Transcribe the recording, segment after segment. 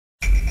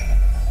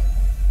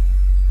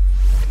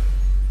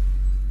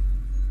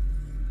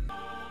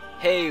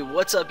Hey,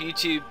 what's up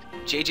YouTube?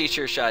 JJ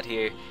Shershot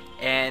here,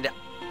 and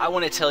I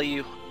want to tell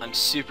you I'm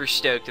super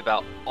stoked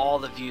about all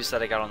the views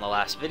that I got on the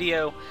last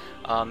video,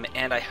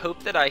 and I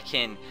hope that I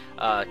can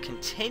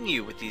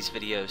continue with these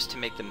videos to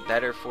make them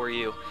better for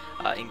you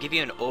and give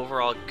you an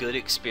overall good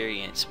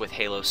experience with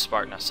Halo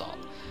Spartan Assault.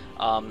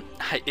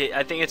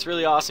 I think it's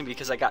really awesome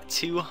because I got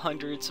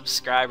 200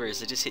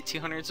 subscribers. I just hit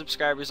 200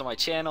 subscribers on my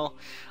channel,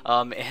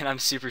 and I'm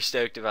super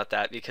stoked about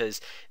that because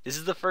this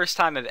is the first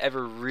time I've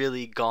ever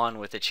really gone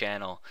with a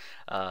channel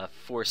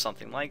for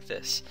something like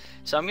this.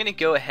 So I'm going to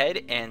go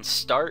ahead and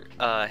start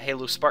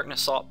Halo Spartan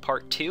Assault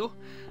Part 2. So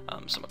I'm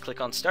going to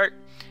click on Start,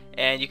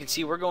 and you can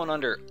see we're going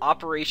under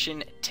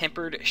Operation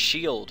Tempered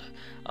Shield.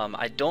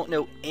 I don't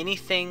know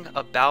anything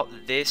about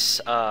this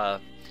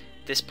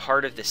this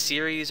part of the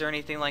series or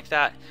anything like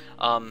that,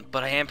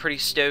 but I am pretty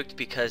stoked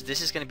because this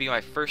is going to be my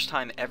first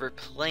time ever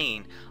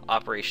playing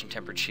Operation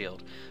Tempered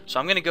Shield. So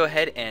I'm going to go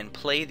ahead and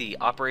play the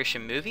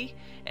Operation movie,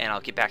 and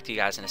I'll get back to you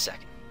guys in a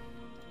second.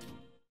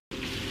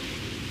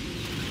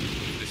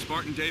 As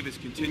Spartan Davis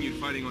continued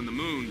fighting on the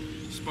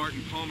moon,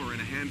 Spartan Palmer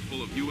and a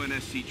handful of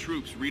UNSC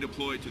troops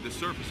redeployed to the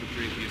surface of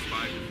Prometheus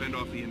 5 to fend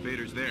off the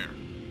invaders there.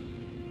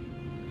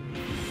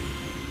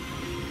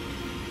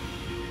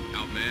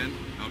 Outmanned?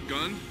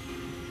 Outgunned?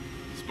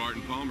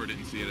 Spartan Palmer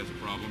didn't see it as a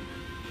problem.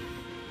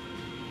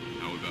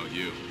 How about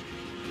you?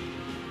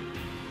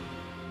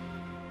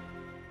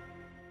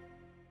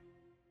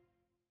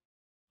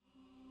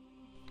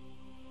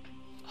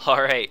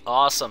 Alright,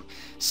 awesome.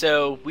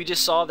 So we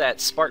just saw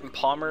that Spartan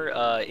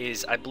Palmer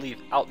is, I believe,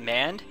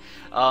 outmanned.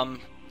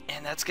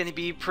 And that's going to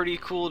be pretty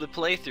cool to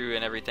play through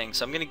and everything.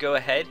 So I'm going to go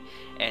ahead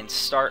and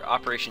start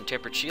Operation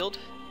Tempered Shield.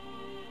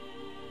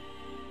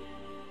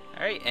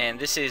 Alright, and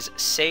this is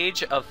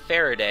Sage of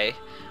Faraday.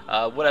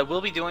 What I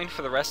will be doing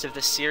for the rest of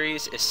this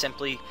series is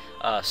simply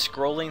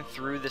scrolling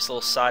through this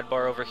little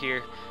sidebar over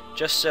here,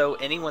 just so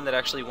anyone that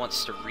actually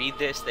wants to read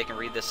this, they can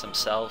read this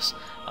themselves.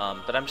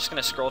 But I'm just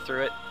going to scroll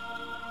through it,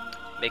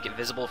 make it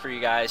visible for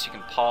you guys. You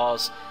can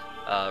pause,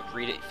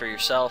 read it for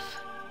yourself,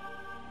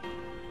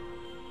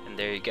 and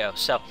there you go.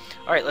 So,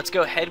 alright, let's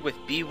go ahead with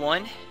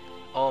B1.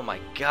 Oh my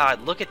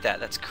god, look at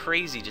that. That's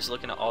crazy, just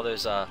looking at all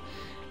those, I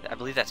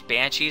believe that's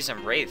Banshees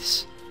and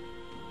Wraiths.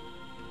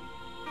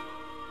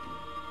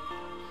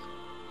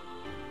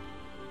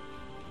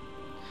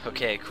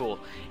 Okay, cool.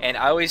 And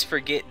I always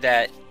forget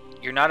that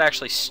you're not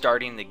actually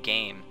starting the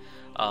game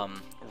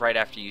right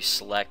after you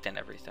select and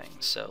everything.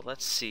 So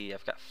let's see.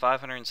 I've got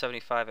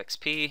 575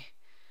 XP.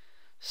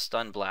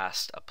 Stun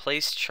Blast. A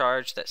placed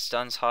charge that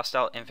stuns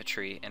hostile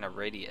infantry in a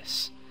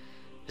radius.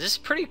 This is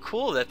pretty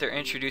cool that they're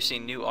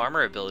introducing new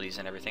armor abilities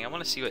and everything. I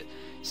want to see what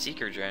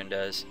Seeker Drone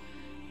does.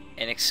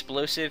 An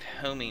explosive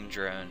homing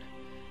drone.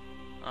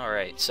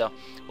 Alright, so,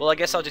 well, I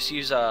guess I'll just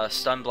use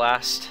Stun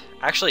Blast.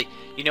 Actually,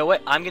 you know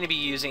what? I'm going to be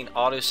using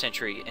Auto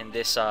Sentry in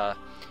this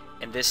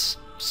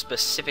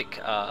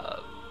specific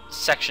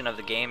section of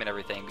the game and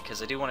everything,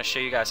 because I do want to show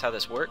you guys how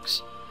this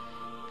works.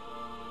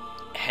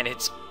 And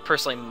it's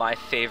personally my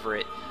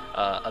favorite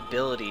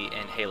ability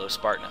in Halo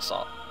Spartan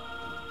Assault.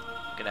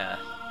 I'm going to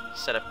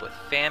set up with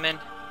Famine.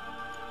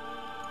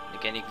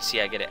 Again, you can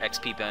see I get an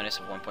XP bonus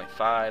of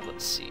 1.5.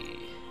 Let's see.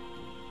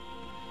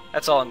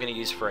 That's all I'm going to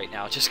use for right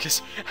now, just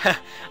because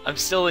I'm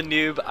still a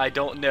noob. I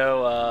don't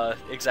know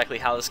exactly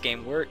how this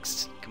game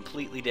works.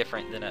 Completely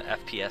different than an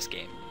FPS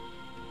game.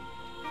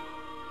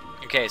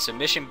 Okay, so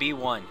mission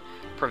B1.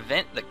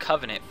 Prevent the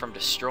Covenant from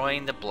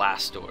destroying the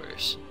blast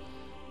doors.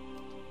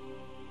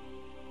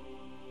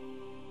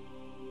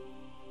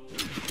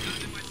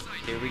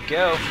 Here we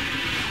go.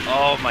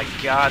 Oh my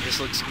god, this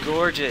looks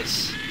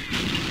gorgeous.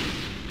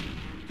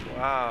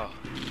 Wow.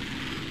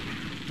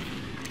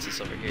 What's this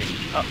over here?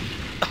 Oh.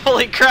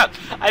 Holy crap!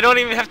 I don't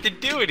even have to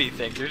do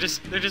anything. They're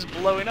just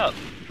blowing up.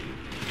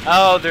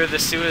 Oh, they're the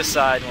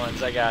suicide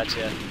ones. I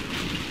gotcha.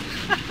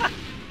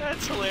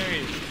 That's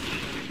hilarious.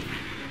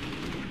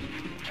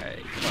 All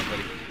right, come on,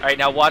 buddy. All right,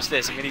 now watch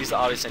this. I'm gonna use the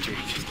auto sentry.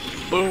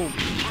 Boom!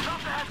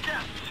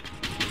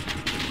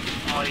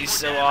 Oh, he's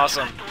so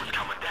awesome.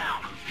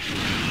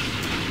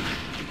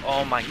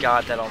 Oh my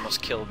god, that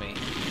almost killed me.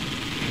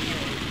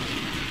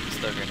 Let's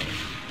throw a grenade.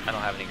 I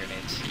don't have any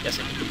grenades. Yes,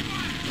 I do.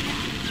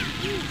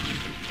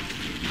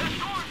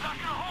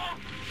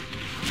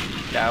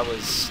 That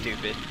was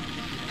stupid.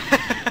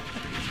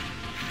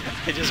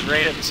 I just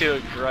ran up to a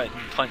grunt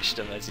and punched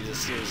him as he's a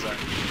suicide.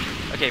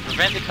 Okay,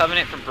 prevent the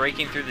Covenant from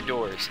breaking through the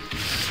doors.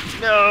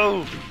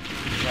 No!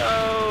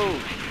 No!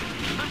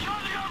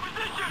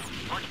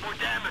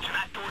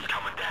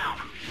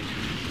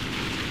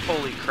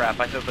 Holy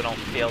crap, I hope I don't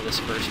fail this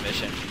first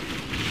mission.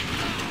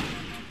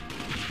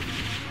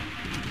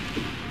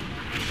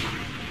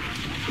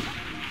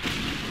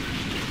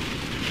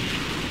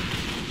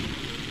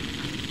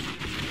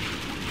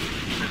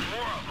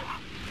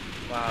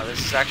 Wow,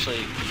 this is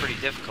actually pretty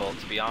difficult,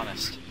 to be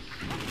honest.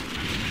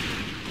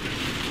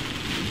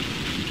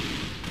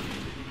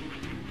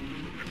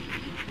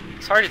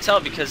 It's hard to tell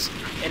because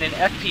in an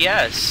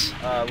FPS,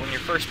 when you're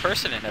first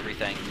person and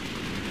everything,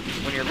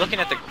 when you're looking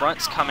at the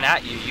grunts coming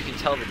at you, you can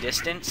tell the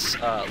distance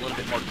a little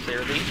bit more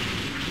clearly.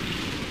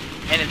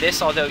 And in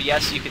this, although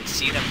yes, you can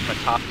see them from a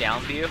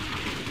top-down view,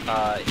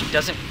 it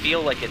doesn't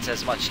feel like it's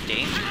as much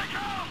danger.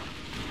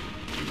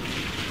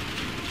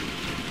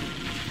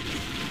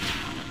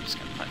 I'm just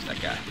gonna punch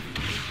that guy.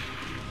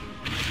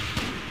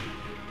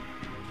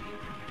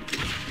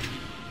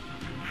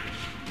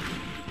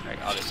 Alright,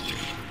 auto sentry.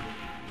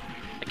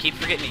 I keep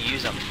forgetting to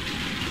use them.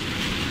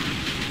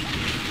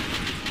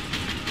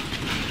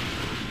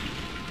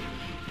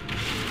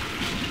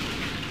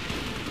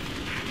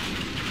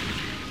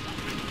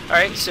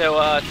 Alright,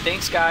 so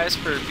thanks guys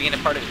for being a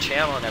part of the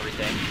channel and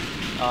everything.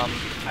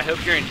 I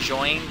hope you're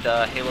enjoying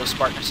the Halo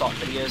Spartan Assault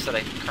videos that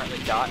I currently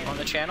got on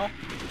the channel.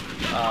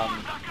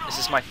 This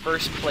is my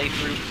first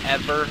playthrough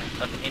ever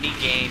of any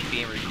game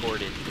being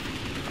recorded.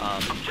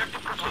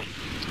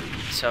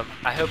 So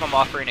I hope I'm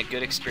offering a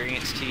good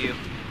experience to you.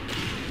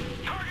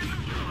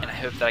 And I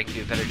hope that I can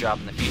do a better job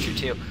in the future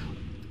too.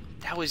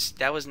 That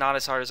was not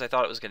as hard as I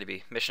thought it was going to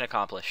be. Mission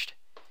accomplished.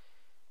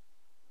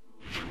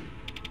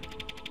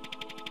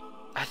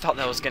 I thought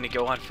that was going to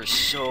go on for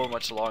so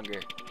much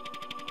longer.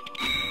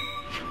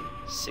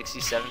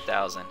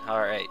 67,000.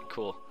 Alright,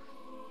 cool.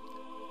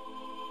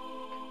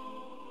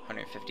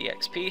 150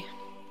 XP.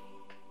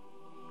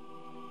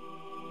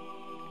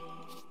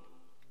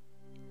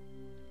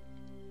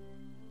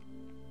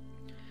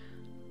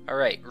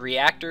 Alright,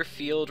 reactor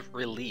field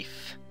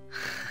relief.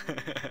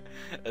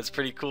 That's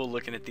pretty cool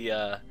looking at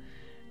the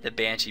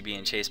Banshee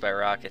being chased by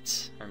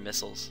rockets or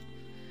missiles.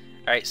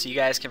 Alright, so you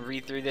guys can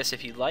read through this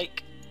if you'd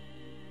like.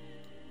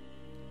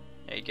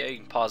 There you go, you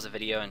can pause the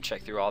video and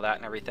check through all that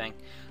and everything.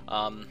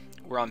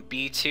 We're on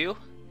B2.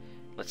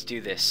 Let's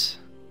do this.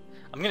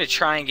 I'm going to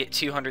try and get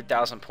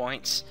 200,000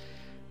 points.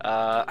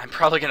 I'm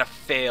probably going to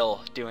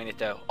fail doing it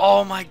though.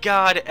 Oh my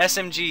god,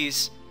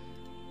 SMGs.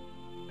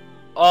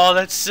 Oh,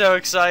 that's so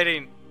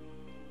exciting.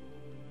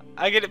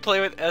 I get to play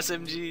with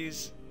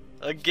SMGs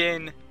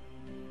again.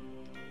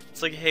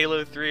 It's like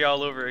Halo 3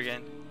 all over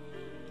again.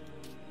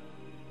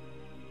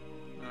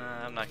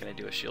 I'm not going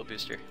to do a shield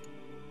booster.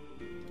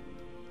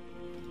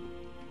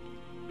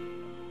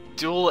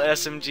 Dual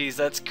SMGs,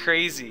 that's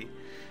crazy.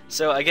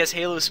 So I guess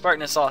Halo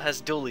Spartan Assault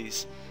has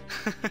dualies.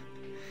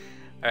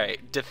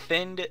 Alright,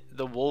 defend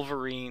the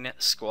Wolverine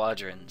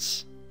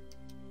squadrons.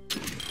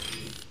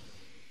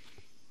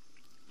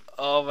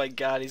 Oh my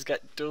god, he's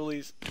got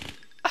dualies.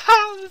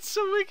 Ah, that's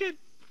so wicked.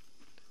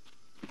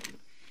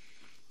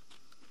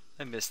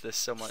 I miss this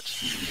so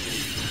much.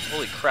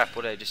 Holy crap,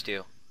 what did I just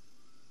do?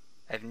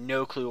 I have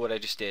no clue what I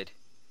just did.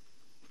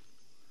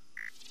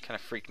 Kind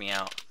of freaked me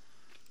out.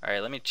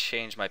 Alright, let me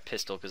change my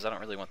pistol because I don't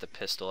really want the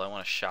pistol. I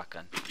want a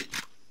shotgun.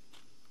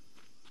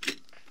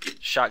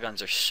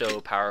 Shotguns are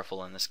so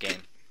powerful in this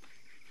game.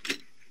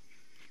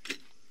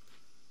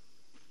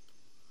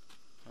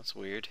 That's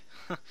weird.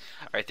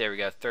 Alright, there we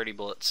go. 30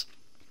 bullets.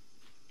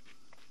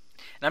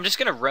 And I'm just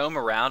going to roam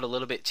around a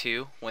little bit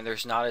too when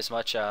there's not as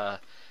much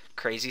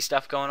crazy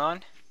stuff going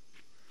on.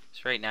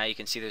 So right now you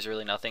can see there's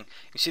really nothing.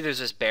 You can see there's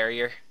this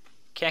barrier.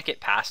 Can't get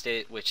past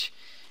it, which,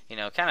 you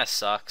know, kind of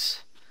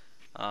sucks.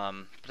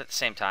 But at the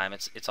same time,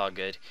 it's all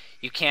good.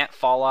 You can't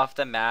fall off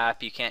the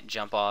map. You can't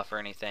jump off or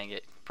anything.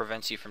 It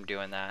prevents you from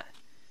doing that.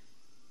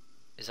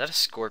 Is that a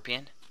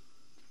scorpion?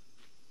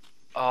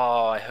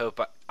 Oh, I hope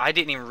I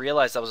didn't even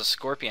realize that was a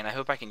scorpion. I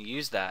hope I can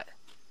use that.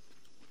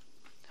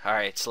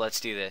 Alright, so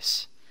let's do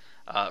this.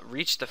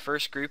 Reach the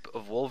first group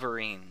of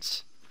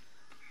Wolverines.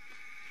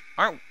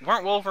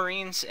 Weren't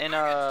Wolverines in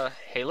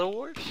Halo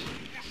Wars?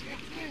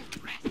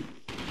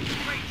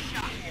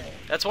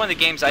 That's one of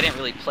the games I didn't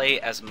really play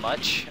as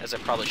much as I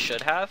probably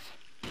should have.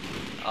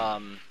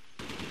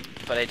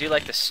 But I do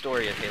like the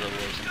story of Halo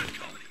Wars and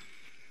everything.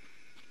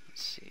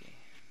 Let's see.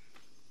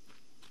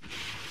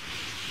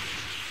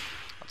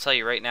 I'll tell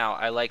you right now,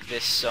 I like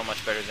this so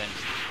much better than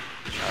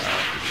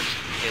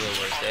Halo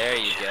Wars. There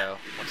you go.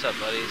 What's up,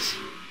 buddies?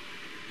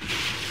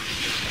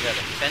 I gotta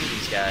defend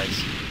these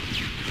guys.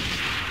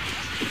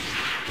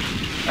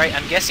 Alright,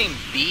 I'm guessing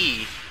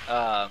B,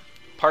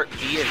 part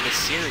B of this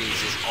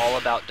series is all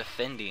about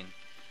defending.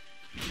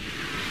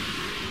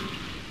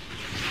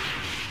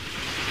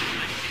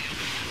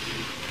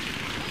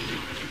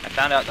 I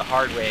found out the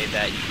hard way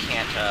that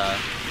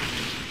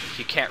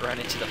you can't run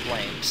into the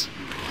flames.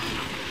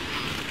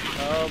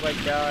 Oh my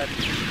god.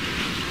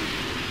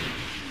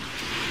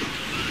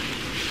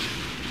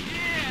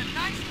 Yeah,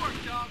 nice work,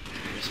 dog.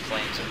 These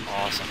flames are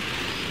awesome.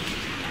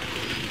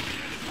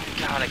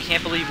 God, I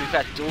can't believe we've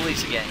got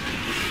dualies again.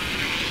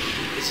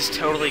 This is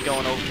totally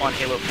going on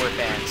Halo 4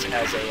 fans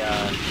as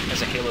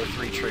a Halo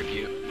 3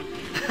 tribute.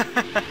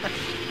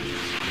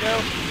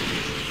 No.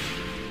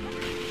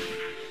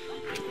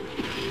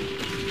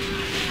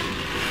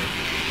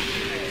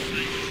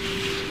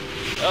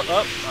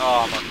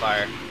 Oh, I'm on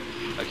fire.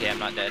 Okay, I'm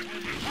not dead.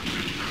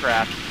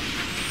 Crap.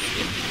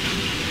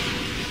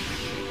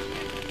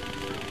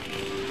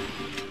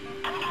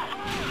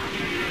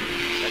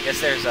 I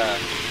guess there's a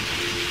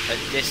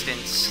a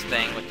distance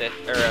thing with it,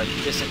 or a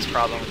distance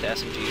problem with the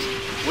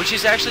SMGs, which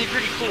is actually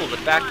pretty cool. The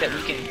fact that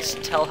we can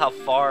tell how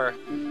far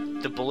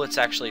the bullets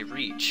actually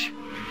reach.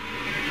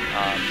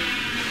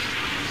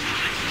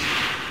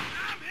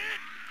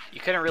 You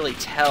couldn't really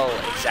tell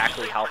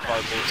exactly how far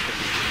bullets could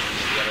reach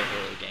in the other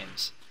Halo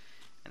games,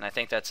 and I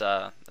think that's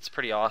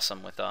pretty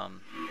awesome with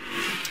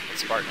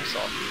Spartan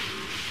Assault.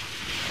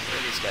 Where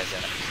are these guys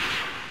at?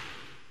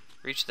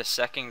 Reach the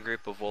second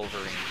group of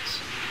Wolverines.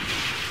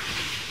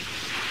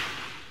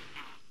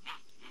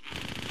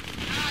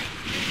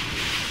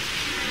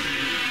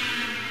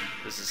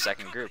 This is the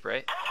second group,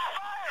 right?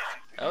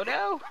 Oh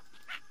no!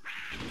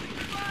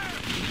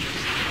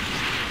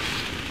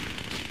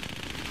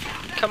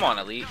 Come on,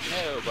 Elite.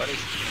 No, buddy.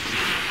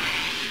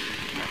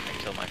 I'm gonna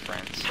kill my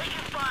friends.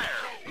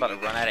 I'm about to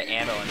run out of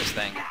ammo in this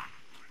thing.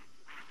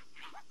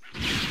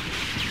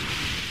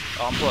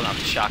 Oh, I'm pulling out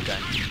the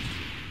shotgun.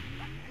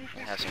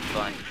 Gonna have some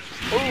fun.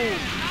 Ooh!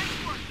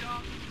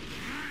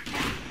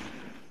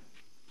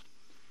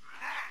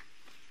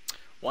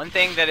 One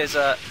thing that is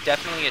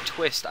definitely a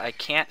twist, I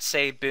can't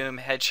say boom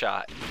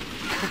headshot.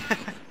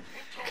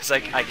 Because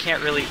I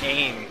can't really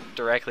aim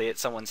directly at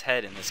someone's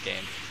head in this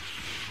game.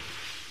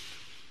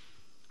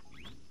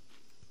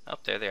 Oh,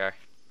 there they are.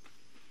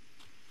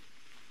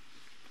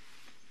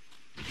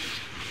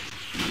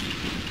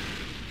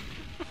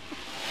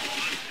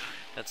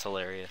 That's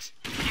hilarious.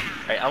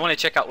 Alright, I want to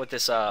check out what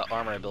this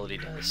armor ability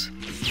does.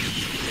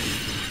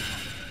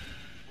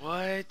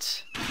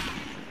 What?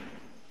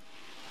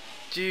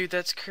 Dude,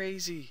 that's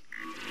crazy.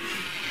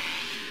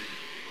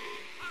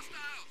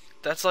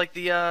 That's like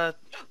the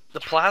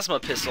plasma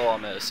pistol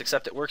almost,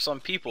 except it works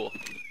on people.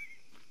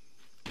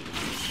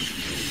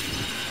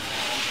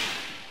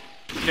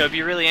 You know, it'd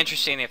be really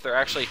interesting if they're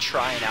actually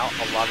trying out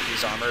a lot of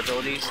these armor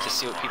abilities to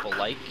see what people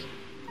like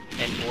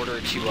in order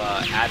to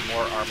add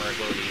more armor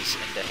abilities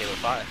into Halo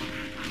 5.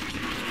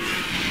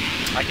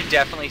 I could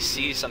definitely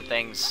see some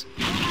things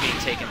being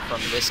taken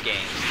from this game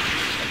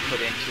and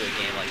put into a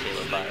game like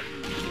Halo 5.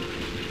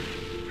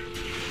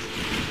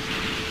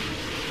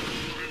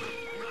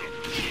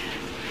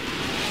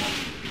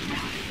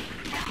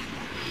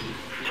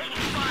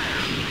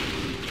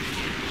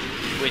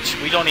 Which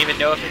we don't even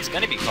know if it's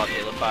going to be called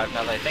Halo 5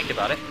 now that I think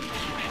about it,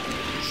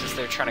 since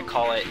they're trying to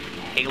call it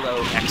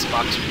Halo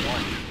Xbox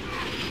One.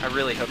 I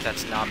really hope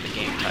that's not the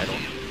game title.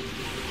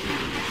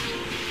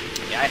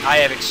 Yeah, I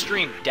have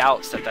extreme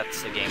doubts that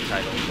that's the game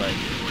title, but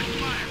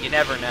you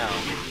never know.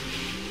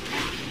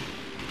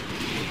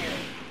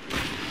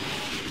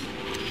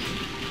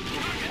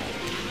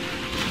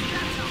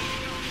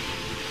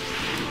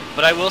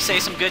 But I will say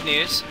some good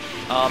news.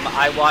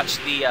 I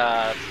watched the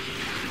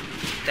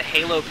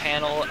Halo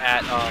panel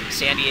at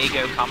San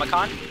Diego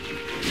Comic-Con,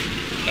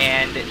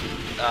 and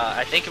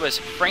I think it was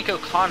Frank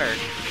O'Connor.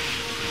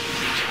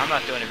 I'm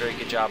not doing a very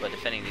good job of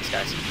defending these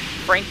guys.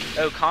 Frank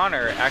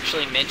O'Connor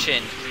actually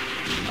mentioned,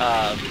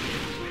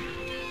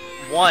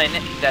 one,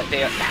 that they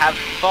have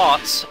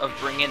thoughts of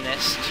bringing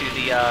this to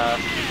the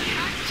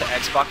to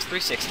Xbox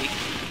 360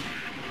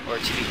 or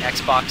to the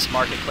Xbox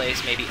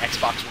Marketplace, maybe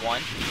Xbox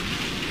One.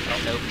 I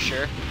don't know for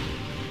sure.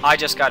 I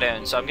just got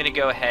owned, so I'm gonna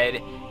go ahead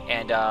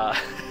and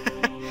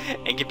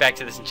and get back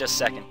to this in just a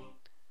second.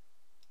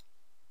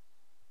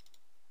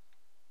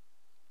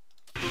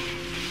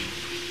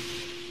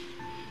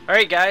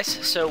 Alright guys,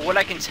 so what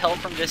I can tell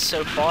from this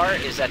so far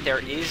is that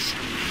there's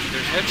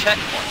no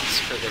checkpoints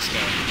for this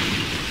game,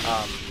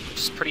 which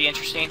is pretty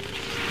interesting.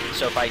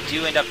 So if I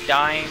do end up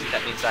dying,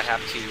 that means I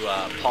have to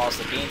pause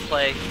the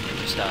gameplay and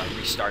just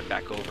restart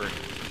back over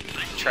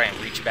and try and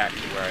reach back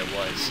to where I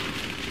was.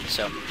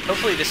 So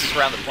hopefully this is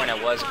around the point I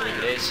was, I believe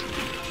it is.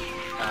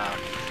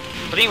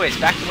 But anyways,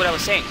 back to what I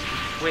was saying.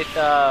 With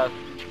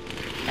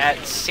at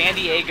San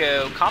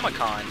Diego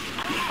Comic-Con,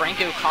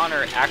 Frank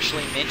O'Connor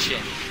actually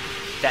mentioned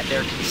that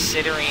they're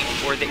considering,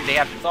 or they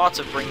have thoughts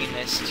of bringing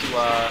this to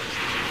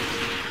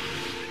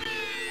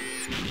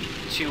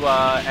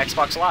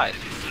Xbox Live.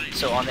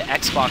 So on the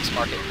Xbox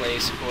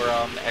Marketplace for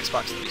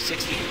Xbox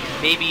 360,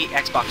 maybe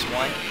Xbox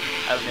One.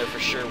 I don't know for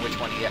sure which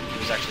one he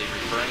was actually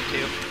referring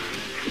to.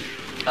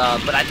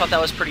 But I thought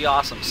that was pretty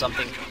awesome.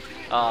 Something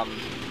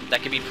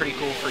that could be pretty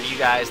cool for you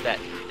guys that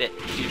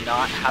do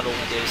not have a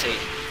Windows 8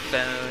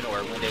 phone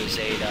or Windows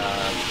 8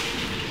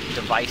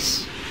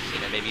 device. You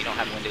know, maybe you don't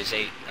have a Windows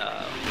 8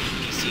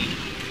 PC.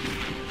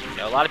 You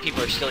know, a lot of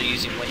people are still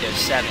using Windows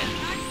 7,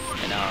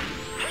 and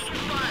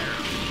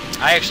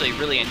I actually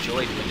really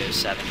enjoyed Windows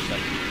 7, but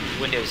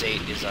Windows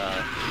 8 is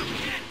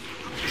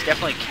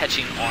definitely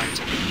catching on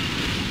to me.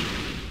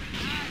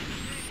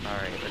 All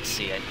right, let's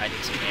see. I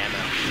need some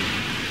ammo.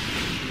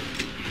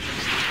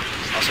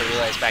 Also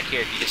realize back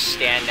here, if you just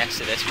stand next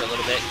to this for a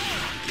little bit,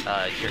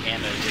 your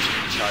ammo just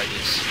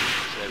recharges.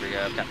 So there we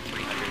go, I've got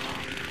 300.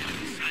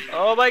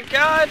 Oh my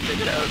god, they're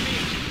gonna own me!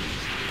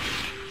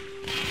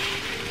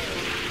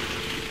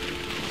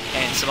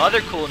 And some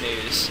other cool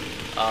news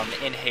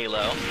in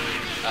Halo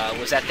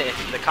was at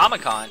the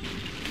Comic-Con.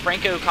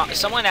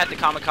 someone at the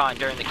Comic-Con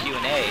during the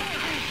Q&A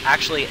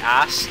actually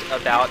asked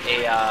about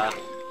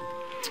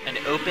an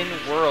open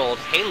world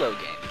Halo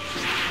game.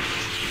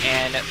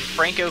 And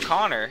Frank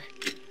O'Connor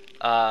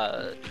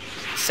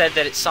said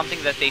that it's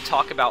something that they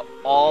talk about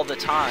all the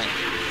time,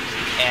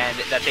 and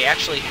that they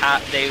actually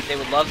have, they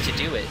would love to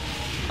do it.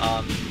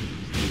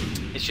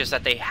 It's just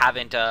that they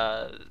haven't,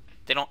 I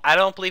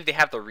don't believe they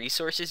have the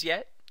resources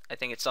yet. I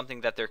think it's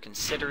something that they're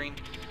considering,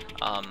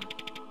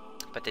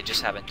 but they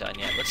just haven't done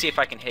yet. Let's see if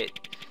I can hit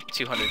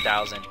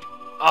 200,000.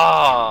 Oh,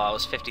 I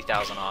was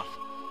 50,000 off.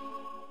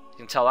 You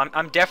can tell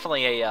I'm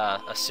definitely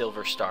a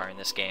silver star in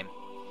this game.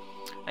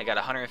 I got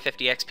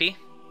 150 XP.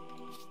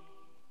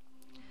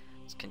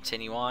 Let's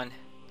continue on.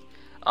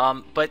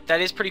 But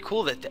that is pretty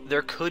cool that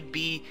there could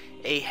be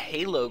a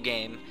Halo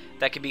game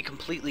that could be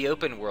completely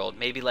open world.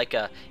 Maybe like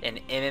an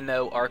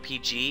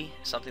MMORPG,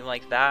 something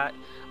like that.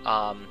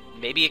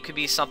 Maybe it could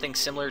be something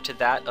similar to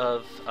that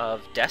of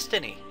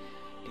Destiny.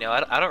 You know,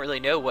 I don't really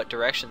know what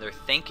direction they're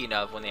thinking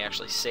of when they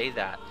actually say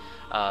that.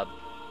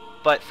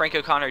 But Frank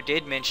O'Connor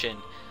did mention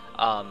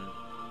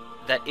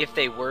that if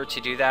they were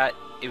to do that,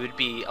 it would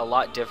be a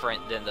lot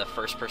different than the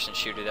first-person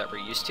shooter that we're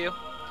used to.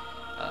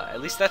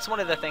 At least that's one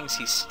of the things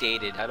he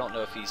stated. I don't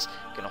know if he's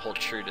going to hold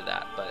true to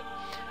that. But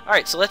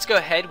alright, so let's go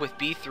ahead with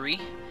B3.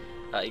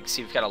 You can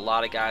see we've got a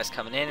lot of guys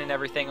coming in and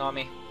everything on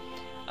me.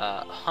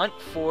 Hunt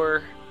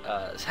for...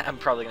 I'm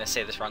probably going to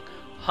say this wrong.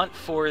 Hunt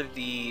for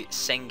the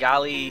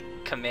Sangali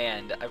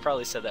Command. I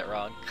probably said that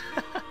wrong.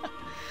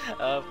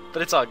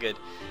 But it's all good.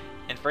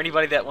 And for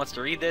anybody that wants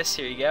to read this,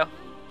 here you go.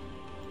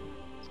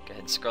 Go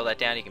ahead and scroll that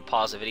down. You can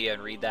pause the video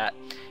and read that,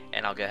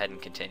 and I'll go ahead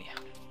and continue.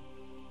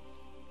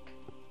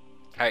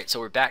 Alright, so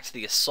we're back to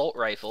the assault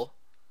rifle,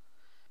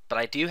 but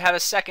I do have a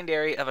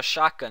secondary of a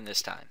shotgun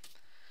this time.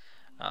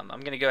 I'm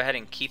going to go ahead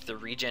and keep the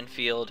regen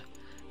field,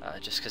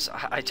 just because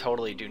I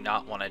totally do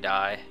not want to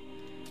die.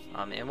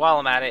 And while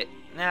I'm at it,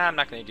 I'm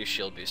not going to do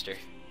shield booster.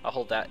 I'll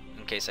hold that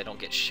in case I don't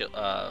get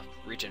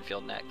regen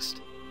field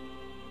next.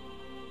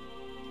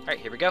 Alright,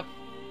 here we go.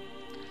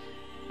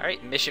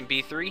 Alright, mission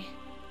B3.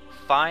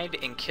 Find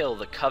and kill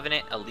the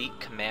Covenant Elite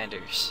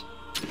Commanders.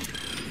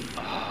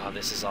 Oh,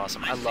 this is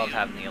awesome. I love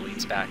having the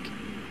elites back.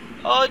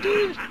 Oh,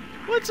 dude!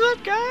 What's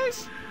up,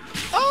 guys?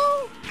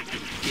 Oh!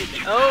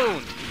 Getting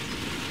owned!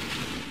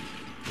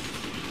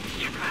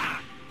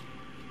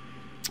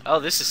 Oh,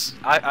 this is...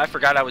 I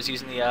forgot I was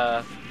using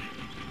the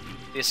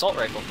assault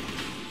rifle.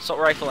 Assault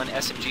rifle and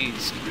SMG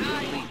is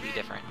completely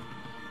different.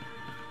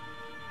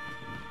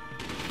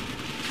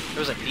 There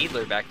was a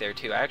needler back there,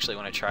 too. I actually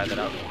want to try that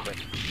out real quick.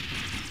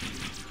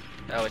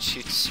 Oh, it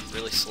shoots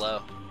really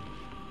slow.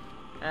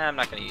 I'm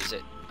not going to use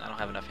it. I don't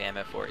have enough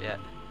ammo for it yet.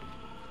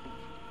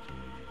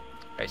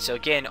 Alright, so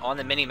again, on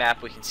the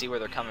mini-map, we can see where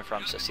they're coming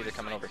from. So see they're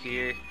coming over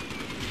here.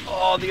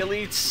 Oh, the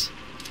elites!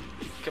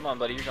 Come on,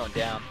 buddy, you're going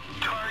down.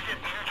 Target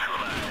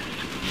neutralized.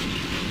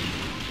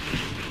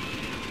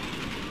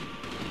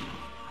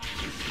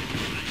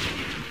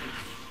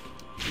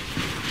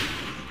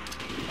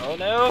 Oh,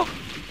 no!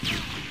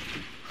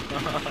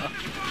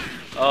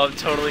 Oh, I'm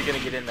totally going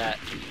to get in that.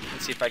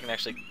 Let's see if I can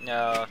actually...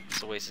 No,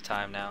 it's a waste of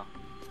time now.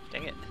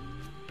 Dang it.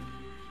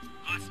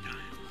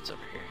 It's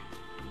over here.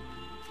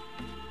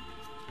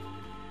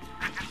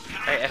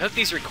 Alright, I hope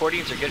these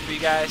recordings are good for you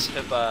guys.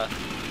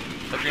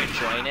 Hope you're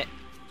enjoying it.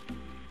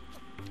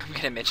 I'm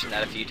going to mention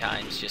that a few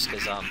times just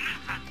because I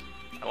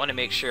want to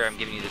make sure I'm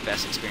giving you the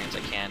best experience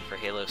I can for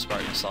Halo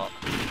Spartan Assault.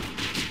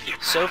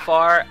 So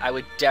far, I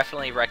would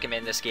definitely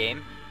recommend this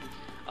game.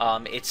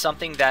 It's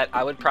something that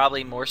I would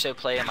probably more so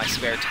play in my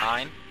spare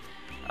time.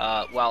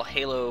 While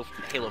Halo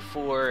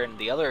 4 and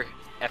the other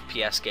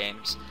FPS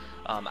games,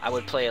 I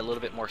would play a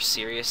little bit more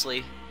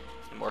seriously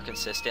and more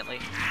consistently.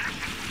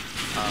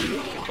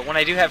 But when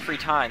I do have free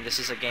time, this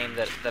is a game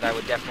that I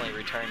would definitely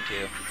return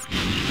to.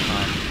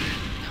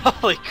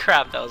 Holy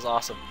crap, that was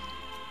awesome.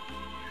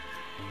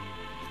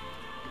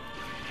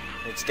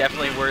 It's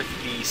definitely worth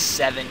the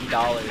 $7.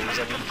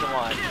 I mean, come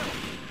on.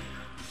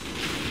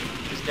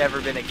 There's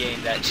never been a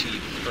game that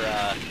cheap for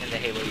in the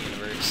Halo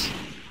universe.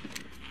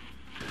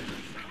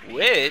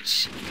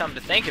 Which, come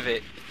to think of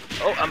it...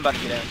 Oh, I'm about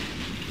to get in.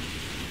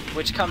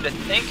 Which, come to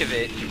think of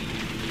it,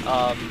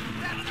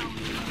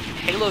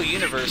 Halo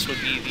Universe would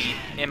be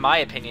the, in my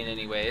opinion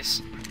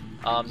anyways,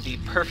 the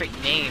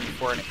perfect name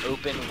for an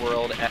open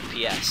world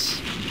FPS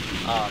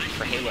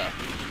for Halo.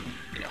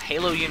 You know,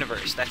 Halo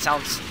Universe, that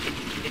sounds,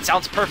 it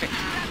sounds perfect.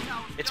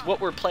 It's what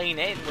we're playing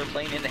in. We're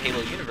playing in the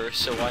Halo Universe,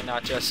 so why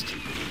not just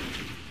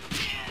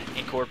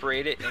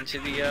incorporate it into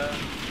the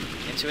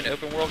into an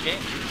open world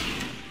game?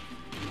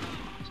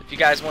 So if you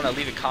guys want to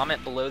leave a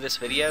comment below this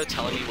video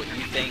telling me what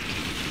you think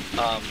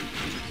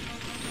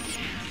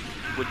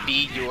would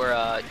be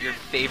your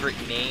favorite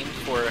name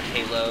for a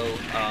Halo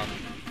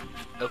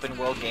open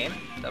world game,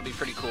 that'd be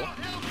pretty cool.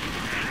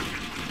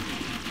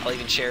 I'll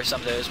even share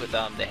some of those with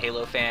the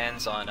Halo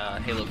fans on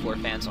Halo 4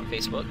 fans on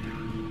Facebook.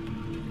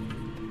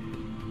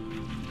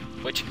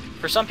 Which,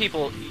 for some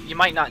people, you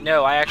might not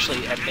know, I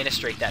actually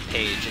administrate that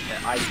page.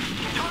 And I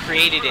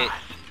created it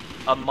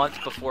a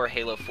month before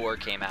Halo 4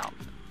 came out.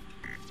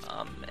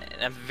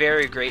 And I'm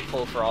very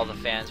grateful for all the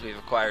fans we've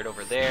acquired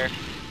over there.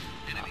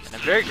 And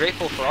I'm very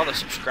grateful for all the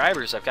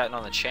subscribers I've gotten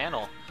on the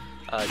channel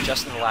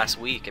just in the last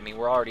week. I mean,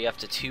 we're already up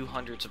to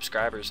 200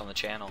 subscribers on the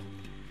channel.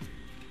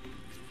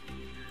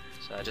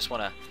 So I just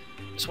want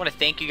to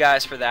thank you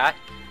guys for that.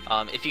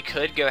 If you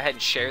could, go ahead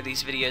and share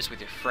these videos with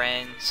your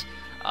friends.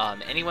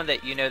 Anyone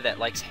that you know that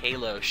likes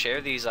Halo,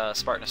 share these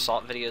Spartan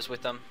Assault videos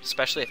with them,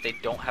 especially if they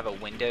don't have a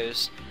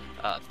Windows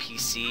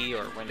PC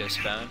or Windows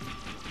phone.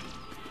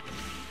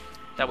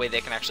 That way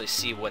they can actually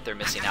see what they're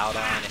missing out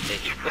on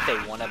if they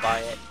want to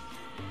buy it.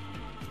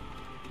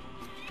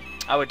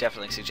 I would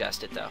definitely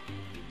suggest it though.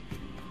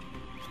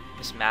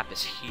 This map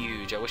is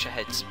huge. I wish I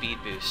had speed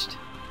boost.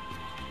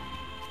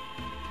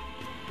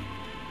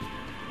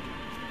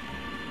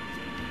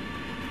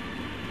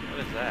 What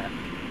is that?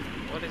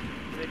 What are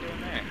they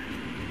doing there?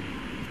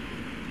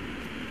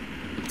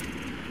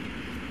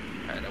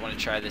 Alright, I want to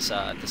try this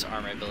this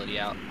armor ability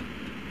out.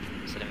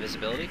 Is it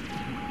invisibility?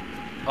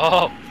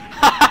 Oh!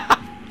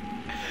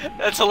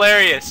 That's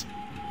hilarious!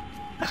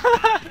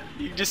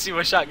 You can just see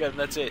my shotgun,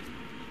 that's it.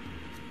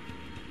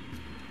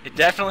 It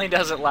definitely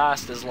doesn't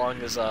last as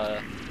long as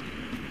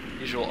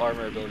usual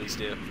armor abilities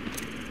do.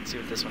 Let's see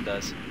what this one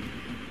does.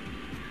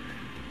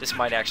 This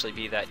might actually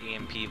be that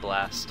EMP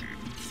blast.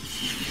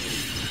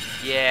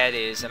 Yeah, it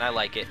is, and I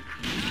like it.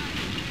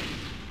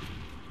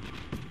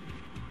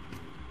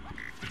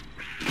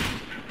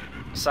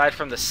 Aside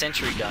from the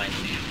sentry gun,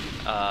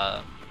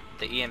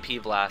 the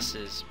EMP blast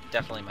is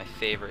definitely my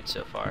favorite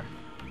so far.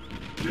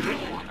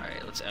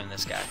 Alright, let's own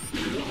this guy.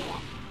 You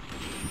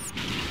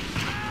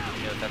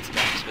know what that's the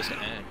guy I'm supposed to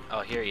own.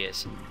 Oh, here he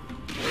is.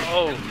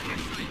 Oh!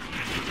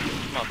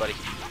 Come on, buddy.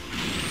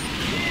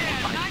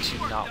 I do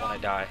not want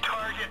to die.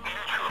 Target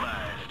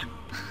neutralized.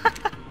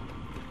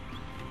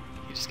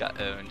 He just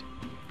got owned.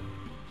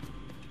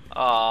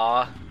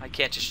 Aww, I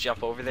can't just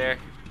jump over there.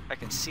 I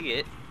can see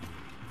it.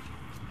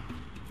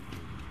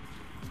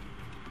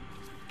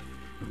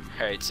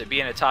 Alright, so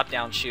being a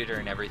top-down shooter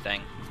and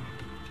everything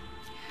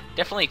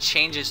definitely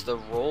changes the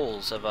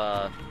roles of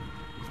how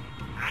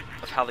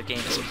the game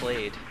is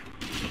played.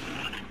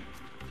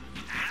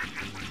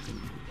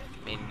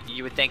 I mean,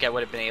 you would think I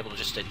would have been able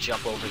just to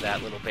jump over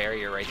that little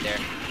barrier right there.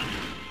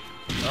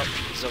 Oh,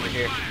 he's over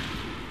here.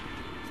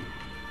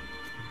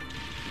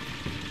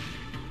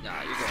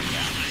 Nah, you're going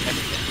down.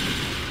 Everything.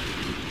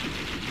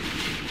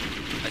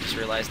 I just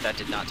realized that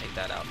did not take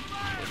that out.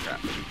 Holy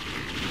crap.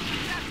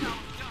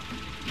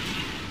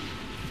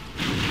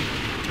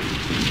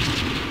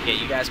 Yeah,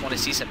 you guys want to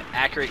see some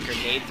accurate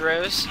grenade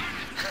throws?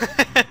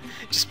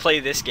 Just play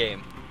this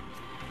game.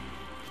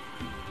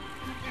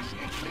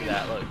 Look at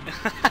that, look.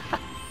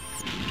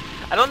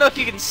 I don't know if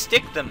you can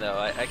stick them though.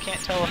 I can't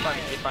tell if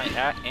I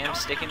am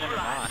sticking them or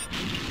not.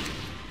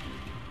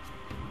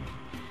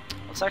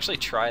 Let's actually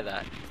try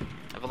that.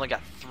 I've only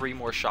got 3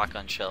 more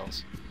shotgun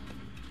shells.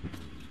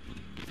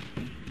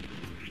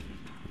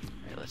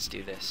 Alright, let's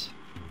do this.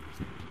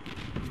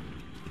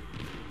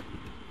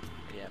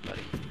 Yeah,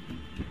 buddy.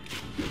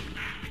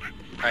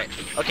 Alright,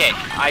 okay,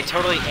 I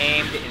totally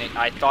aimed and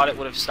I thought it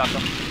would have stuck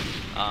him,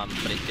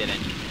 but it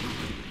didn't.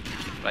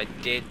 But I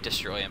did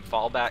destroy him.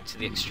 Fall back to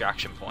the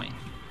extraction point.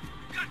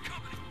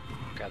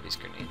 Grab these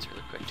grenades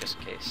really quick just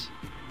in case.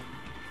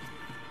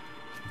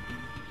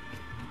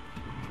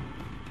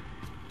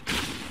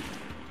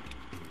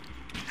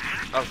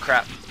 Oh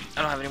crap,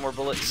 I don't have any more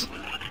bullets.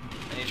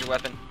 I need your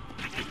weapon.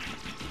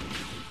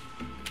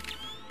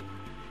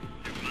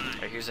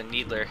 Alright, here's a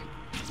needler.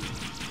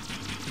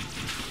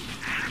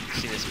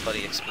 See this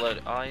buddy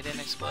explode. Oh, he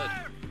didn't explode.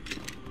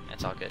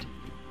 That's all good.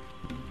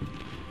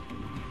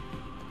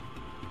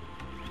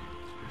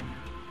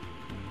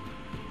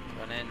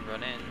 Run in,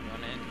 run in,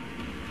 run in.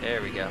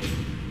 There we go.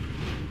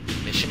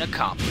 Mission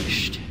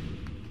accomplished.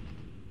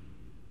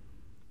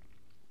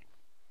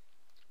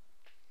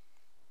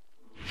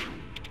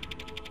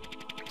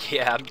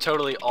 Yeah, I'm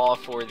totally all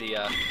for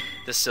the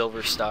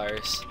silver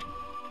stars.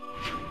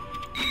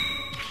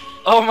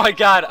 Oh my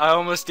god, I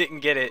almost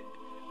didn't get it.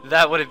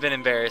 That would have been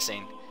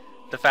embarrassing.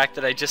 The fact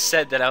that I just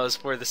said that I was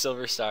for the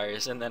silver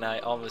stars and then I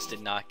almost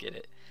did not get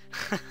it.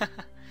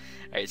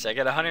 Alright, so I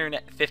got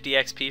 150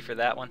 XP for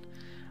that one.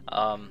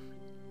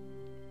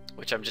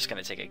 Which I'm just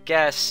going to take a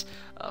guess.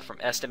 From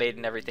estimating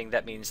and everything,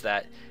 that means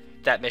that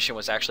that mission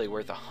was actually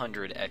worth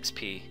 100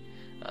 XP.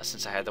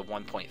 Since I had the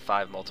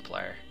 1.5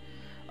 multiplier.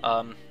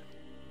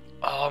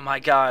 Oh my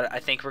god, I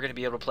think we're going to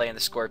be able to play in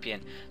the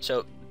Scorpion.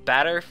 So,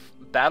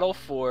 battle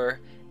for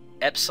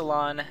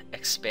Epsilon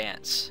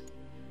Expanse.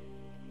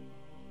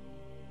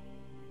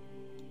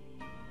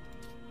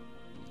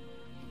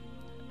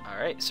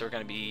 Alright, so we're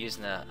going to be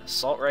using the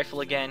assault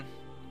rifle again.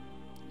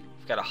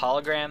 We've got a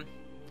hologram.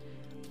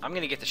 I'm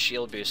going to get the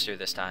shield booster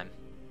this time.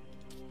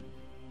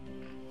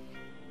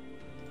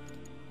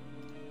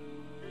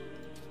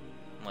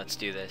 Let's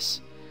do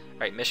this.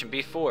 Alright, mission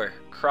B4.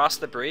 Cross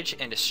the bridge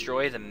and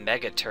destroy the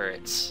mega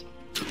turrets.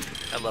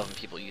 I love when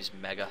people use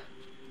mega.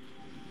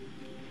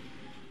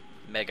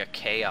 Mega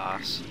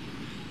chaos.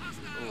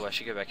 Ooh, I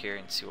should go back here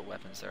and see what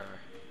weapons there are.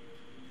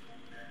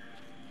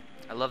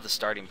 I love the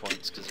starting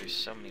points because there's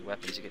so many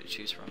weapons you get to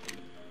choose from.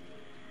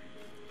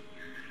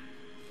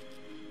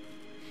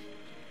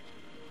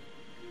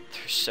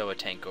 there's so a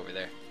tank over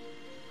there.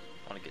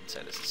 I want to get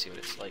inside this and see what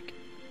it's like.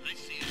 I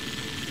see it.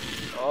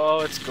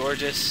 Oh, it's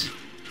gorgeous.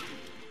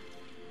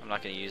 I'm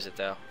not going to use it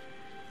though.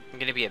 I'm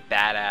going to be a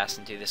badass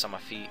and do this on my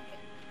feet.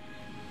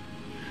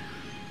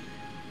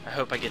 I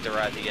hope I get to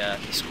ride the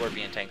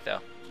Scorpion tank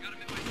though.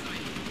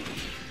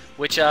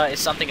 Which is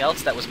something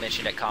else that was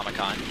mentioned at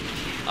Comic-Con.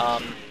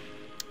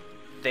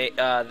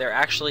 They're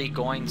actually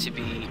going to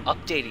be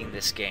updating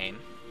this game.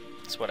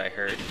 That's what I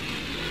heard.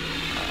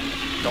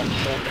 Don't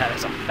hold that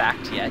as a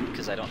fact yet,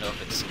 because I don't know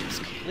if it's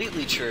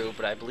completely true,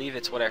 but I believe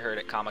it's what I heard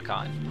at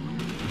Comic-Con.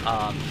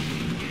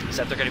 Is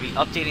that they're going to be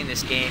updating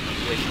this game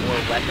with more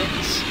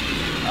weapons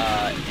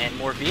and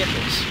more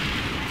vehicles.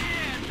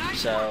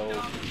 So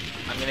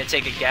I'm going to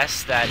take a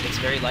guess that it's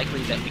very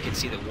likely that we could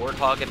see the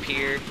Warthog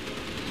appear,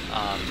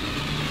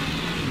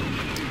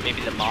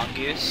 maybe the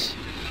Mongoose.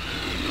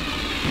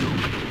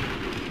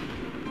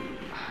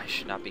 I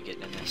should not be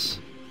getting in this.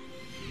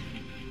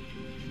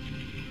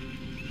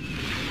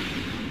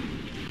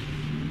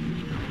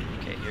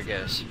 Okay, here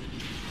goes.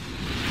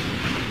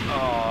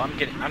 Oh, I'm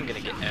gonna get owned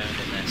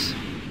in this.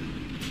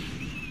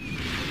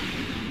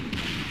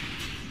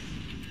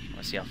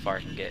 Let's see how far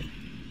I can get.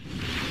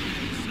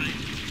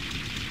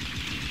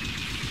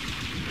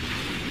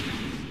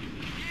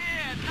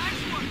 Yeah,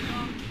 nice one,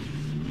 dog.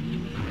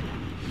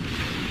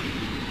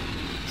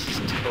 This is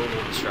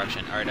total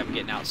destruction. Alright, I'm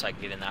getting out so I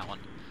can get in that one.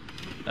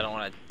 I don't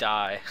want to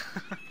die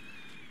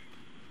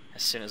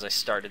as soon as I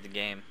started the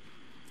game.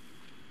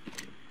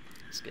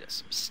 Let's get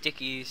us some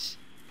stickies.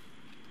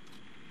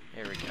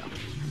 There we go.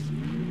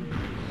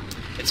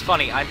 It's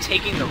funny, I'm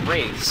taking the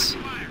Wraiths,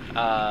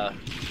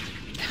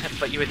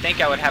 but you would think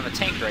I would have a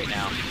tank right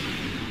now.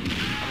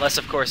 Unless,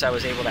 of course, I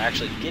was able to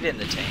actually get in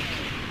the tank.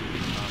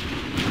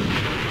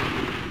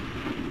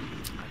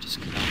 I just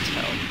could not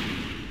tell.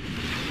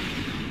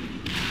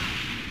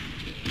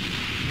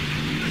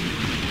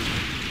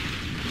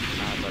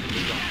 Buddy,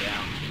 you're going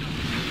down.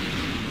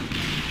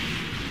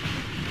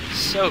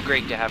 So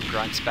great to have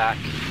grunts back.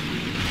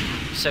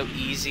 So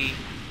easy.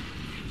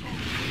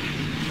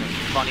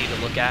 Funny to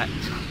look at.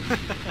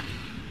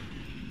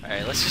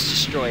 Alright, let's just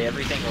destroy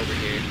everything over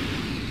here.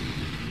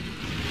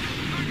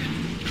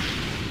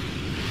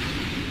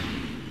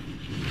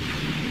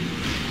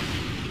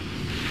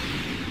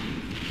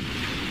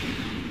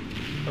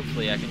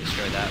 Hopefully I can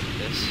destroy that with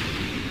this.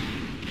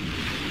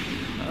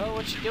 Oh,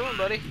 what you doing,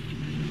 buddy?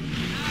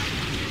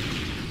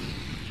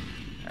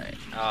 Alright.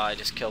 Oh, I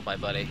just killed my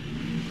buddy.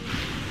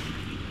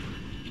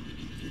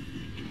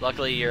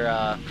 Luckily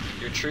your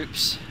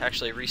troops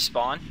actually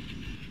respawn.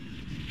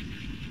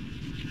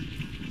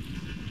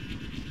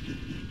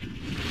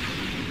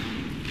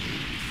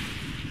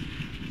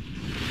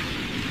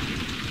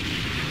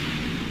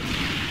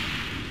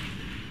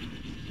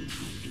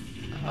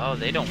 Oh,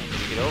 they don't want me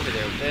to get over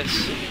there with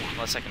this,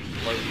 unless I can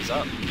blow these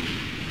up.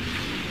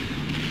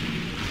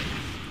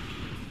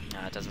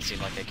 Nah, it doesn't seem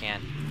like I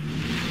can.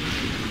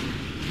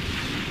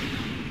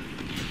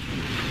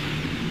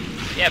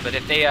 Yeah, but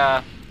if they,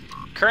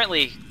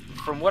 currently,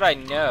 from what I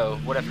know,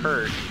 what I've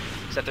heard,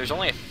 is that there's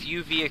only a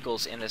few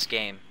vehicles in this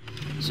game.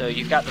 So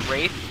you've got the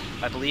Wraith,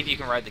 I believe you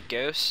can ride the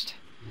Ghost.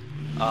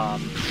 I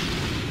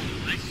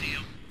see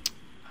him.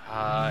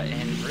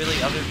 And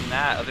really, other than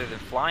that, other than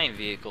flying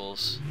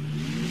vehicles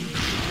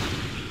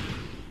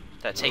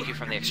that take you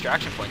from the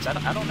extraction points, I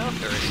don't know if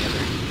there are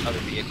any other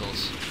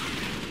vehicles.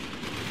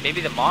 Maybe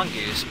the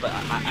Mongoose, but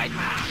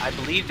I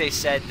believe they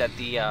said that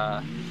the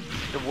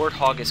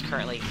Warthog is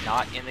currently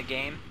not in the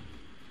game.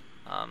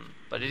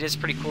 But it is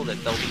pretty cool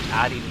that they'll be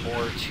adding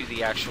more to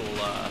the actual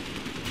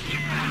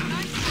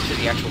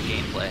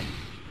gameplay.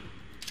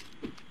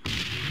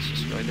 Let's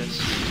destroy this.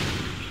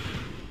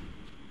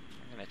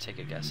 I'm gonna take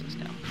a guesses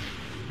now.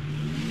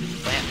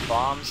 Plant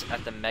bombs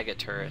at the mega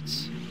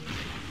turrets.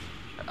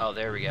 Oh,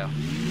 there we go.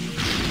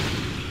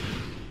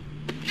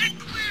 Get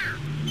clear.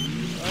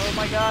 Oh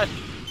my god!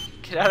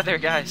 Get out of there,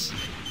 guys!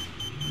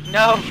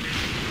 No!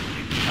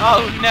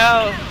 Oh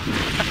no!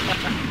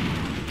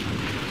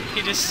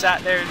 He just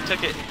sat there and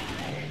took it.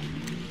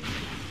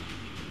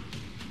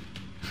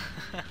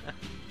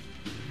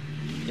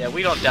 Yeah,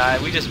 we don't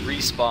die, we just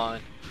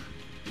respawn.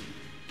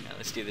 Now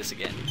let's do this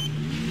again.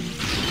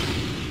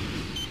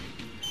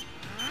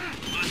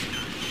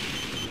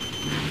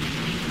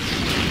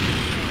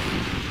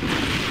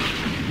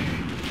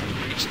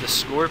 Reach the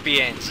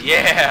Scorpions,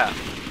 yeah!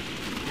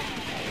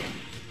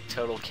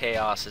 Total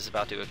chaos is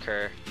about to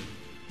occur.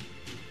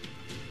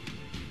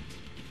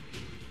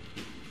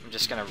 I'm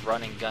just gonna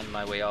run and gun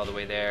my way all the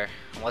way there.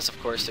 Unless, of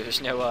course,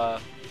 there's no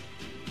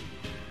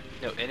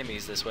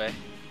enemies this way.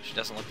 Which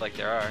doesn't look like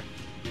there are.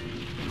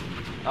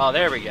 Oh,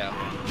 there we go.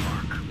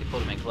 They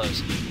pulled him in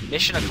close.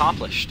 Mission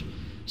accomplished.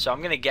 So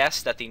I'm gonna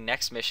guess that the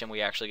next mission we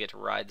actually get to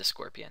ride the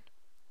Scorpion.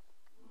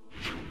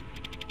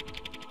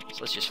 So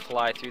let's just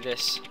fly through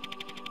this.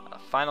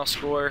 Final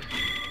score.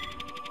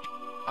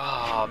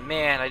 Oh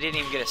man, I didn't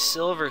even get a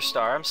silver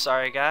star. I'm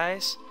sorry,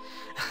 guys.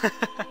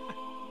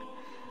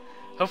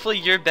 Hopefully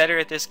you're better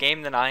at this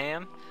game than I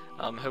am.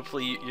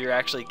 Hopefully you're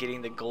actually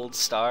getting the gold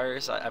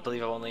stars. I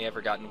believe I've only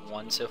ever gotten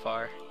one so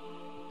far.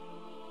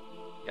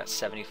 Got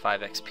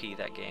 75 XP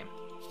that game.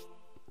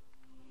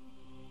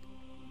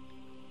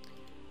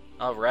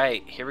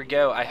 Alright, here we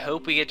go. I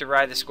hope we get to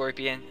ride the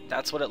Scorpion.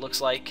 That's what it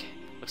looks like.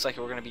 Looks like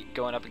we're going to be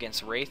going up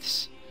against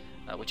Wraiths,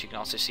 which you can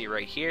also see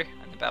right here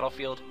on the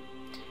battlefield.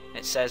 And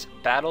it says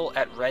Battle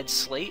at Red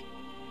Slate.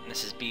 And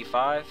this is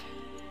B5.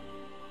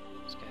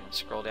 Let's go ahead and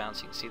scroll down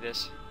so you can see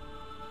this.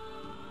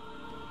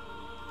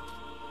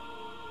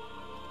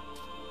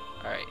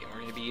 Alright, and we're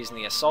going to be using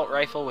the assault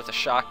rifle with a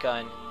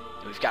shotgun.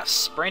 And we've got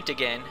sprint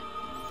again.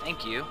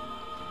 Thank you.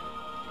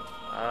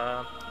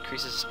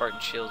 Increases the Spartan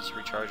shield's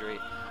recharge rate.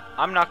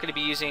 I'm not going to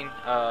be using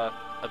a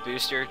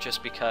booster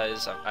just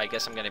because I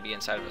guess I'm going to be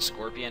inside of a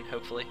Scorpion,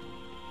 hopefully.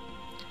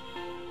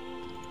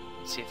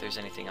 Let's see if there's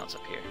anything else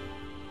up here.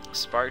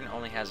 Spartan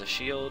only has a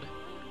shield.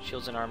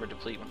 Shields and armor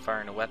deplete when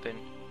firing a weapon.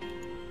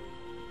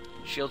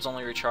 Shields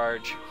only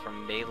recharge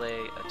from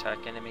melee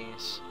attack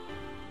enemies.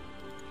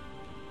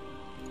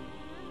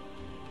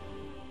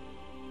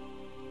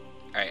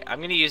 Alright, I'm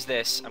going to use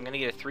this. I'm going to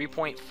get a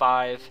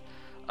 3.5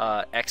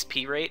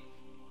 XP rate.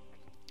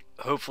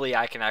 Hopefully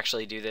I can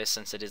actually do this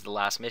since it is the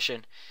last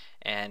mission.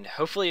 And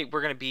hopefully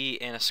we're going to be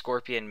in a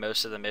Scorpion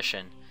most of the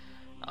mission.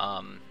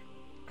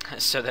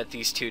 So that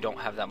these two don't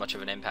have that much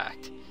of an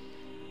impact.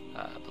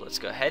 But let's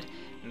go ahead.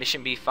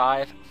 Mission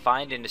B5,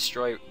 find and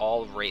destroy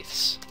all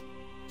Wraiths.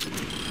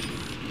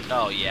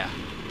 Oh yeah.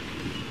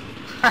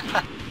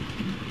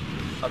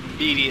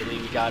 Immediately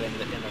we got in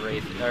the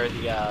Wraith, or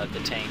the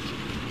tank.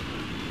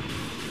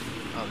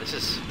 Oh, this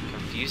is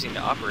confusing to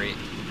operate.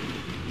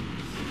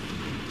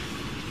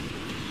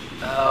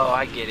 Oh,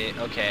 I get it.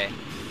 Okay.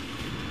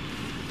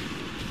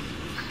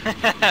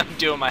 I'm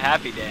doing my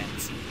happy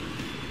dance.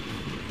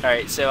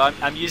 Alright, so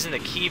I'm using the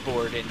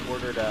keyboard in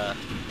order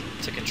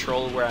to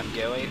control where I'm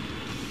going,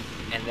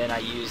 and then I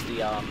use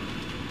the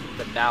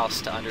mouse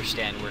to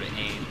understand where to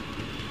aim.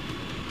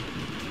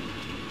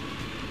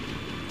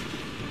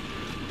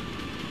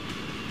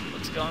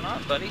 What's going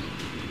on, buddy?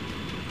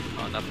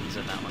 Oh, nothing's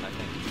in that one, I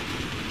think.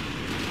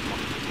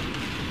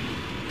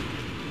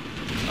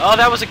 Oh,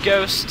 that was a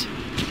ghost!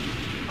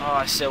 Oh,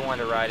 I still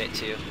wanted to ride it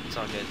too. It's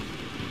all good.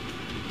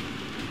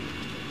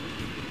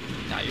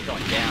 Now you're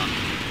going down.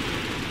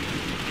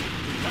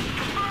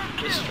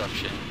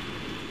 Destruction.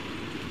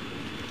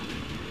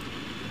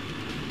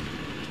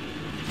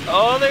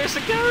 Oh, there's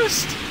a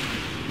ghost!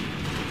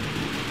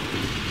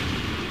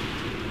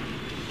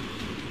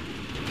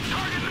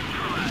 Target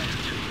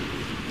neutralized.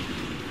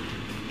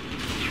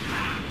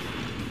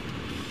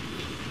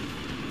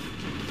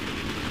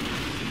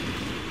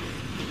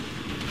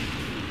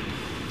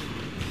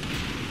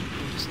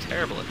 I'm just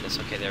terrible at this.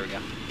 Okay, there we go.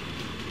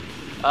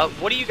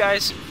 What do you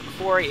guys,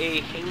 for a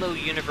Halo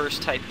universe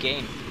type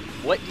game,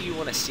 what do you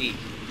want to see?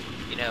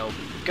 You know,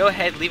 go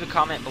ahead, leave a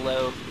comment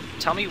below.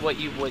 Tell me what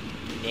you would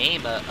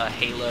name a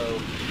Halo,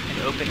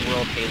 an open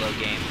world Halo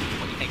game.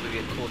 What do you think would be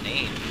a cool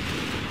name?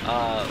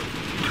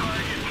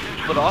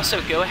 But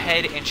also go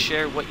ahead and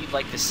share what you'd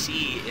like to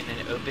see in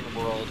an open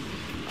world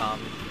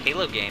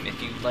Halo game.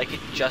 If you'd like it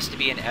just to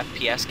be an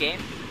FPS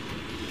game,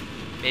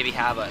 maybe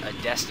have a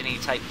Destiny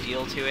type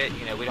feel to it.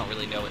 You know, we don't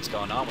really know what's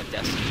going on with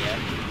Destiny yet.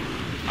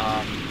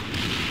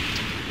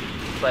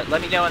 But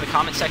let me know in the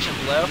comment section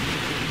below.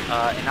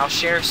 And I'll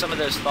share some of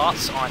those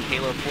thoughts on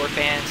Halo 4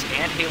 fans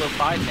and Halo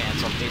 5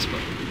 fans on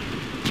Facebook.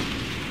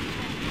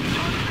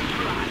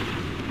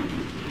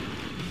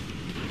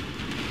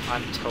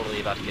 I'm totally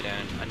about to get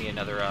in. I need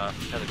another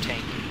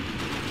tank.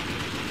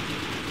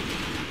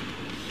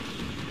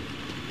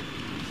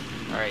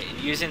 Alright, and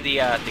using the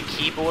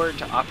keyboard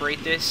to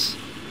operate this,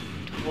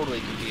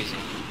 totally confusing.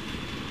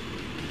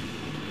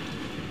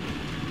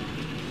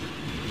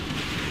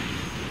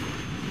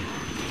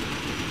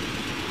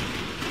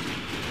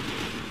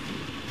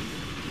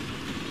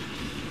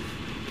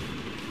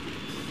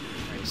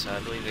 So I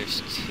believe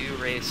there's 2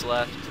 Wraiths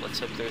left. Let's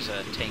hope there's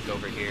a tank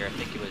over here. I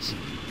think it was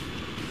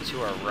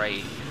to our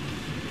right.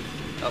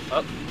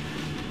 Oh.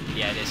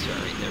 Yeah, it is to our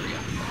right. There we go.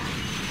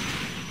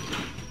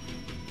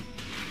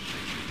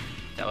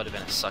 That would have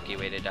been a sucky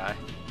way to die.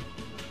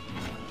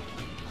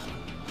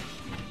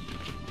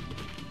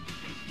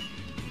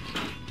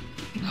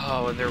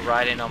 Oh, and they're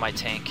riding on my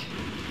tank.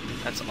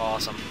 That's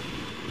awesome.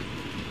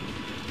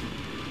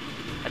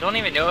 I don't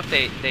even know if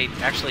they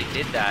actually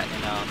did that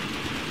in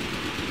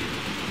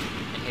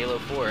Halo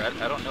 4.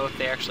 I don't know if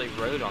they actually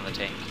rode on the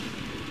tank.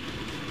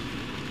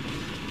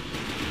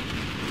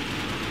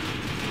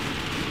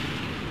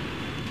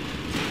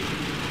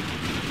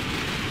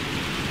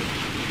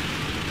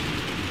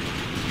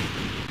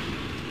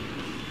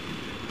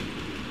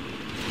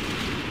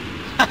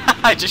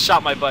 I just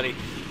shot my buddy.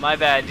 My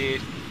bad,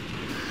 dude.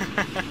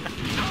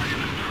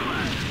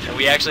 And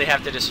we actually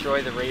have to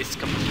destroy the race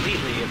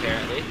completely,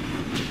 apparently.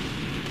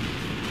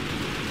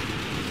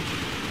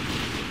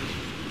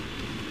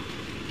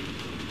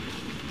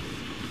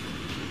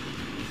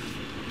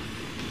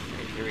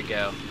 Here we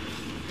go.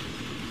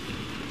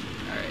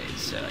 Alright,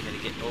 so I gotta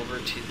get over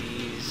to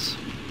these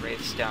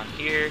wraiths down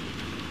here.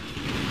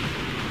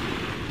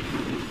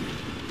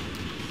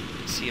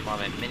 See him on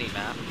my mini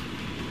map.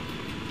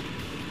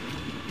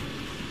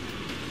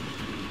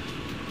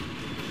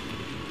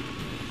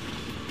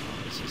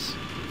 Oh, this is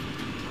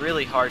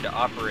really hard to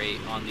operate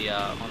on the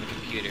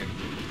computer.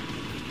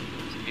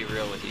 To be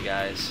real with you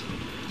guys.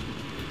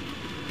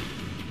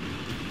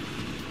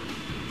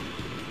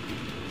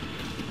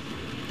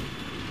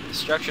 The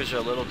structures are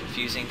a little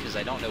confusing because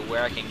I don't know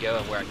where I can go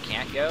and where I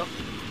can't go.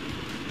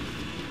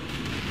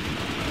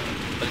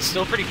 But it's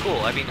still pretty cool.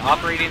 I mean,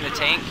 operating the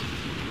tank,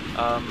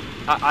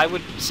 I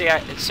would say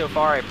so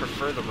far I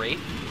prefer the Wraith.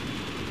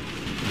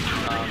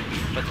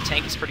 But the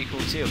tank is pretty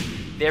cool too.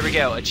 There we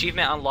go.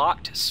 Achievement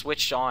unlocked,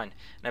 switched on.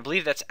 And I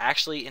believe that's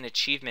actually an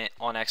achievement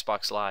on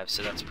Xbox Live,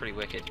 so that's pretty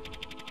wicked.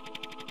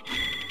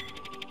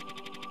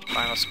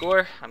 Final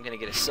score, I'm going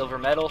to get a silver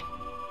medal.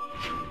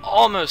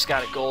 Almost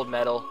got a gold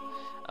medal.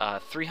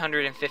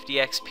 350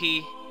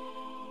 XP.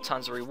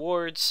 Tons of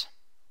rewards.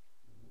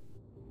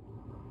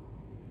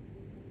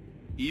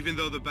 Even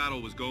though the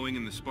battle was going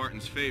in the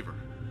Spartans' favor,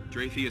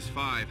 Dreyfus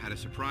 5 had a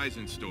surprise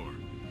in store.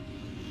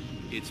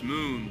 Its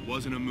moon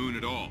wasn't a moon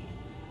at all.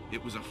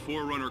 It was a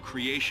Forerunner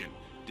creation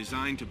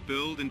designed to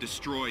build and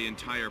destroy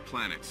entire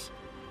planets.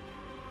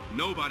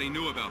 Nobody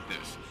knew about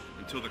this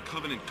until the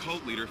Covenant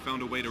cult leader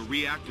found a way to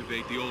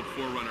reactivate the old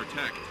Forerunner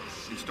tech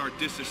and start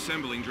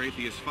disassembling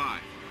Dreyfus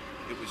 5.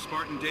 It was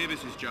Spartan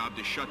Davis's job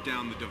to shut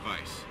down the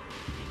device.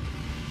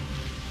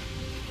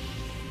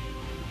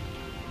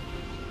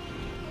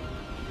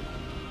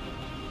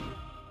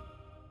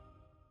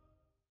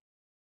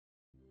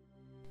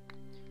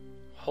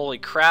 Holy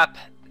crap,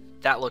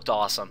 that looked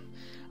awesome.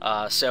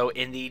 So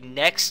in the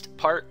next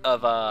part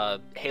of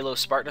Halo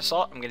Spartan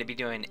Assault, I'm going to be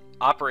doing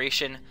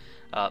Operation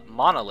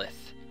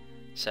Monolith.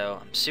 So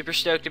I'm super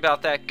stoked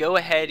about that. Go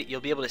ahead,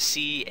 you'll be able to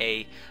see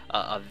a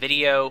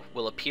video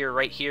will appear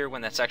right here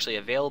when that's actually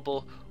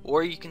available,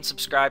 or you can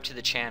subscribe to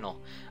the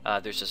channel.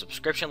 There's a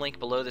subscription link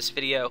below this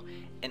video,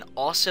 and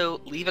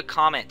also leave a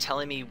comment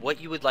telling me what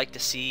you would like to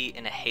see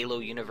in a Halo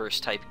universe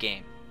type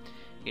game.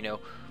 You know,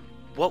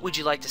 what would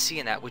you like to see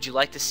in that? Would you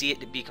like to see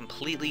it to be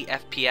completely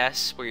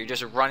FPS, where you're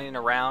just running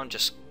around,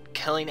 just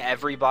killing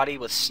everybody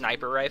with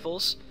sniper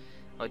rifles?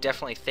 I would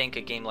definitely think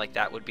a game like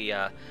that would be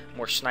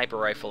more sniper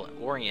rifle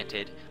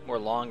oriented, more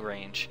long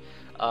range.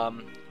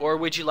 Or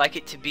would you like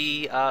it to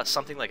be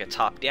something like a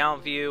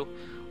top-down view,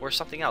 or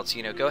something else?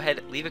 You know, go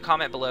ahead, leave a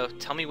comment below,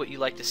 tell me what you'd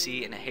like to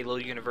see in a Halo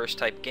universe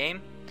type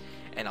game,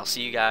 and I'll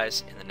see you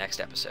guys in the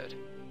next episode.